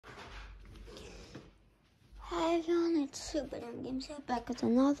Hi everyone, it's Super Dumb Games here, back with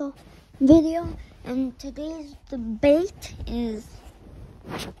another video, and today's debate is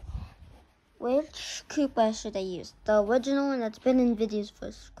which Koopa should I use? The original one that's been in videos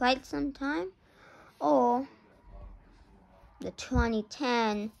for quite some time, or the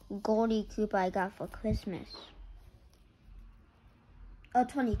 2010 Goldie Koopa I got for Christmas. Or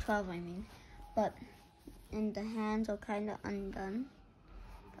 2012 I mean, and the hands are kind of undone,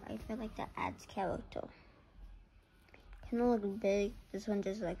 but I feel like that adds character. Kind of look big. This one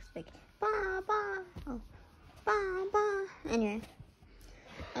just looks like ba ba. Oh, ba ba. Anyway,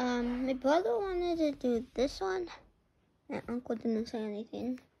 my brother wanted to do this one. My uncle didn't say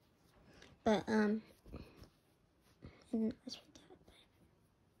anything, but they're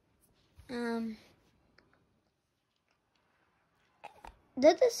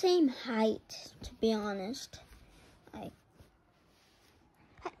the same height, to be honest.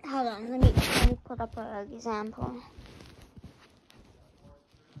 Hold on, let me put up an example.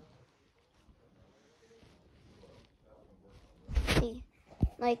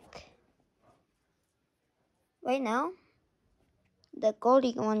 Like, right now, the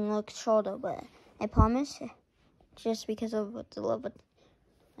Goldie one looks shorter, but I promise, just because of the love,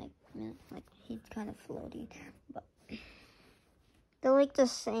 like he's kind of floaty, but they're like the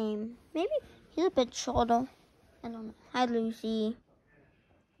same. Maybe he's a bit shorter. I don't know. Hi, Lucy.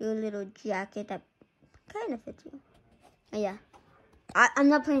 Your little jacket that kind of fits you. Yeah. I'm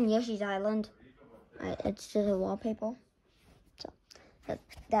not playing Yoshi's Island. It's just a wallpaper.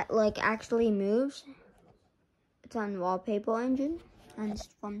 That like actually moves. It's on Wallpaper Engine and it's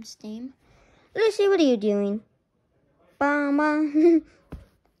from Steam. Lucy, what are you doing? Bama.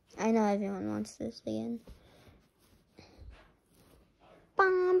 I know everyone wants this again.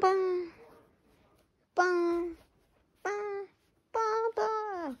 Bam bam. Bam bam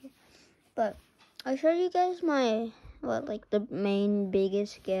bam. But I'll show you guys my the main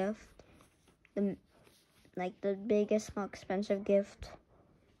biggest gift. The biggest, more expensive gift.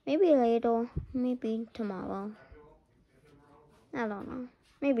 Maybe later, maybe tomorrow. I don't know.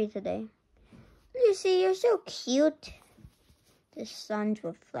 Maybe today. Lucy, you're so cute. The sun's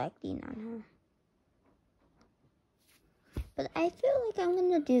reflecting on her. But I feel like I'm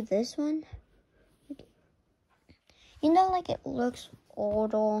gonna do this one. You know, like it looks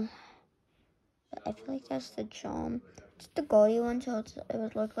older. But I feel like that's the charm. It's the Goldie one, so it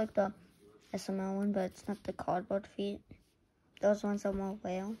would look like the SML one, but it's not the cardboard feet. Those ones are more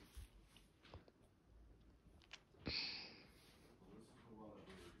real.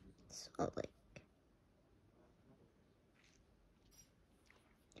 So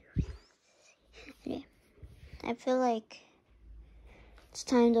yeah, I feel like it's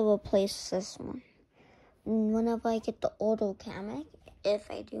time to replace this one. And whenever I get the auto Kamek, if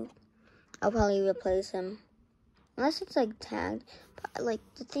I do, I'll probably replace him. Unless it's like tagged. But like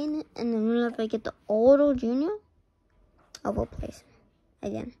the thing, and then whenever I get the auto Junior, I'll replace him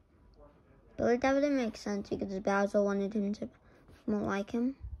again. But like that wouldn't make sense because Bowser wanted him to more like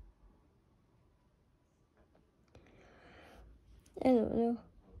him. I don't know.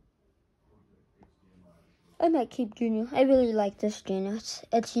 I might keep Junior. I really like this Junior.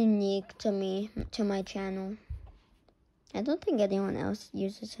 It's unique to me, to my channel. I don't think anyone else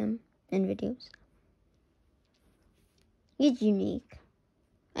uses him in videos. He's unique.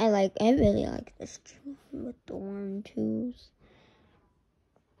 I really like this Junior with the 1, 2s.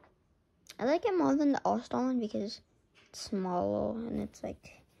 I like it more than the All-Star one because it's smaller and it's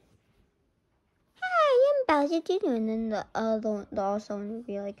like, hi, I'm Bowser Jr. And then the All-Star one would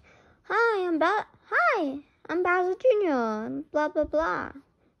be like, hi, I'm Bowser Jr. Blah blah blah.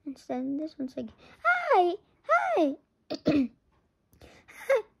 Instead, this one's like, hi.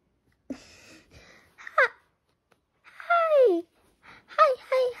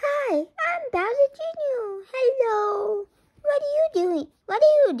 Hi, I'm Bowser Jr. Hello. What are you doing? What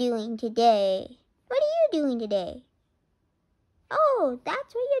are you doing today? Oh,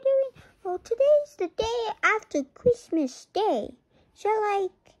 that's what you're doing? Well, today's the day after Christmas Day. So, I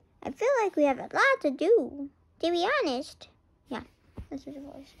feel like we have a lot to do, to be honest. Yeah, that's his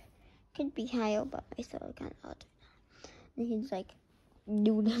voice. Could be higher, but I thought it kind of odd. And he's like,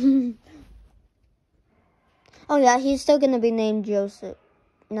 dude. Oh, yeah, he's still going to be named Joseph.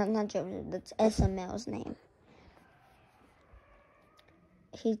 No, not Joseph. That's SML's name.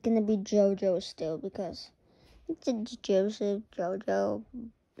 He's going to be JoJo still because it's Joseph, JoJo.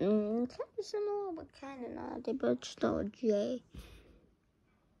 Kind of similar, but kind of not. They both start with J.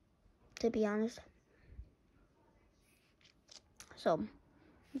 To be honest. So,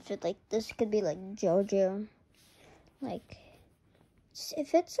 this could be like JoJo. Like,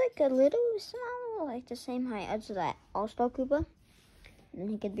 if it's like a little small, of like the same height as that All-Star Koopa. And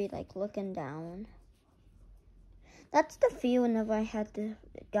he could be like looking down. That's the feel whenever I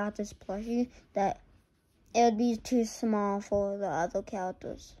got this plushie, that it would be too small for the other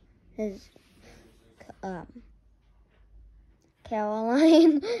characters. His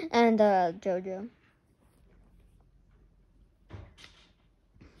Caroline and JoJo.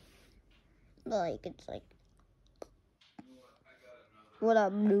 Like, it's like, what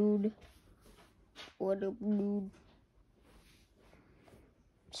up, dude? What up, dude?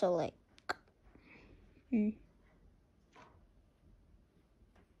 So, like,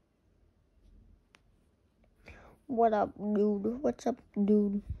 what up, dude? What's up,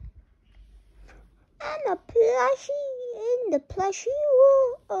 dude? I'm a plushie in the plushie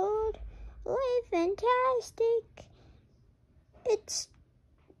world. Live fantastic. It's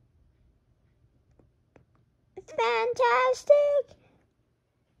fantastic.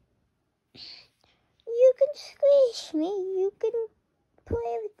 You can squeeze me. You can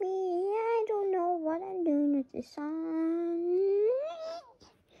play with me. I don't know what I'm doing with this song.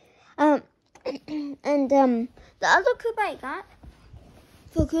 And the other Koopa I got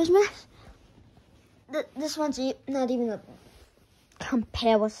for Christmas, this one's not even a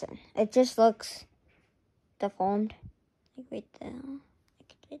comparison. It just looks deformed. Like right there.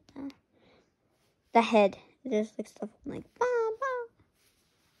 Like right there. The head. It just looks deformed. Like, bah, bah,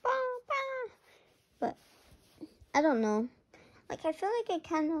 bah, bah. But, I don't know. Like, I feel like I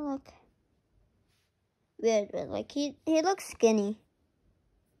kind of look weird. But, like, he looks skinny.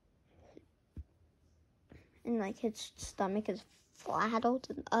 And, like, his stomach is flatter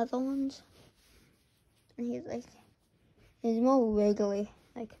than other ones. And he's more wiggly.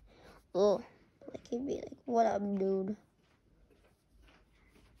 Like, ugh. Like, he'd be like, what up, dude?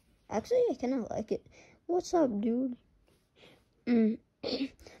 Actually, I kind of like it. What's up, dude?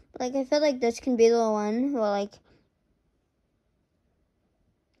 Like, I feel like this can be the one where, like,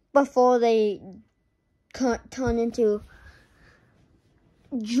 before they turn into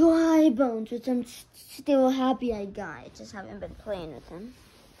dry bones, which I'm still happy I got. I just haven't been playing with them.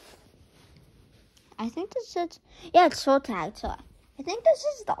 I think this is, yeah, it's soul tagged, so I think this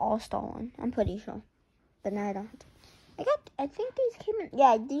is the All-Star one. I'm pretty sure. But now I don't. I think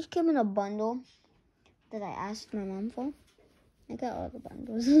these came in a bundle that I asked my mom for. I got all the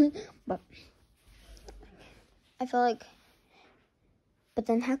bundles. But I feel like, but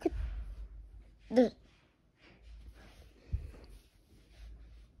then how could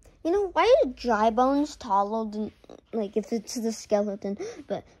why is dry bones taller than, like, if it's the skeleton?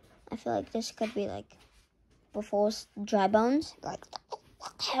 But I feel like this could be, like, before dry bones, like,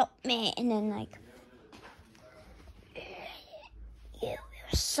 help me, and then, like, you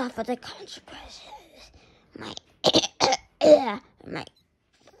will suffer the consequences, my my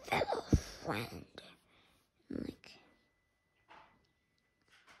fellow friend. Like,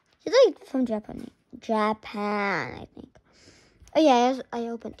 he's like from Japan, I think. Oh yeah, I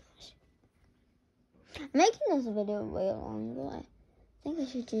opened those. I'm making this video way longer. I think I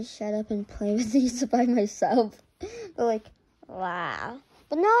should just shut up and play with these by myself. But like, wow.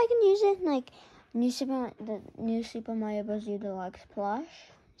 But now I can use it like the new Super Mario Bros. U Deluxe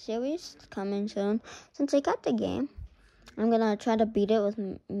plush series coming soon. Since I got the game, I'm gonna try to beat it with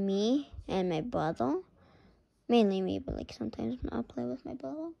me and my brother. Mainly me, but like sometimes I'll play with my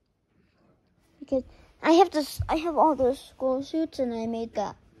brother. Because I have all those school suits, and I made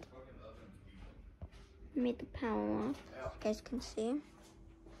the power off. You guys can see.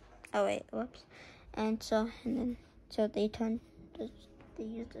 Oh wait, whoops. And so they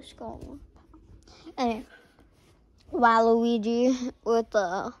use the skull. Anyway, Waluigi with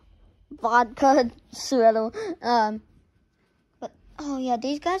the vodka sweater. But oh yeah,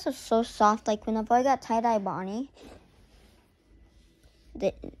 these guys are so soft. Like whenever I got tie-dye Bonnie,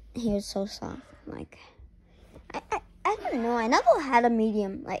 he was so soft. Like I don't know. I never had a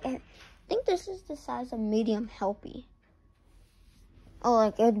medium. Like I think this is the size of medium Helpy. Oh,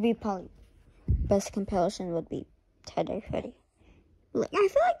 like it would be probably best comparison would be tie-dye Freddy. Like I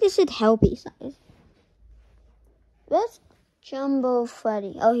feel like this is Helpy size. Where's Jumbo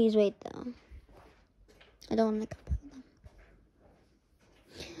Freddy? Oh, he's right there. I don't want to compare them.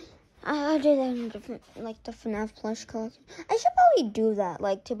 I'll do that in different, like the FNAF plush collection. I should probably do that.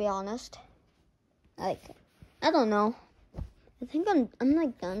 Like to be honest, like I don't know. I think I'm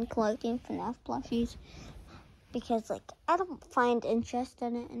like done collecting FNAF plushies because like I don't find interest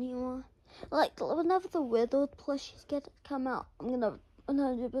in it anymore. Like whenever the Withered plushies come out, I'm gonna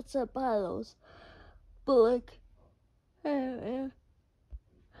 100% buy those. But like, I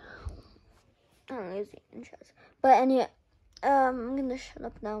don't lose the interest. But anyway, I'm gonna shut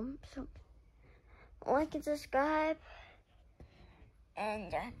up now. So like and subscribe.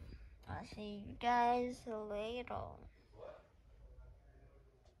 And I'll see you guys later.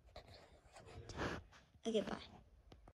 Okay, bye.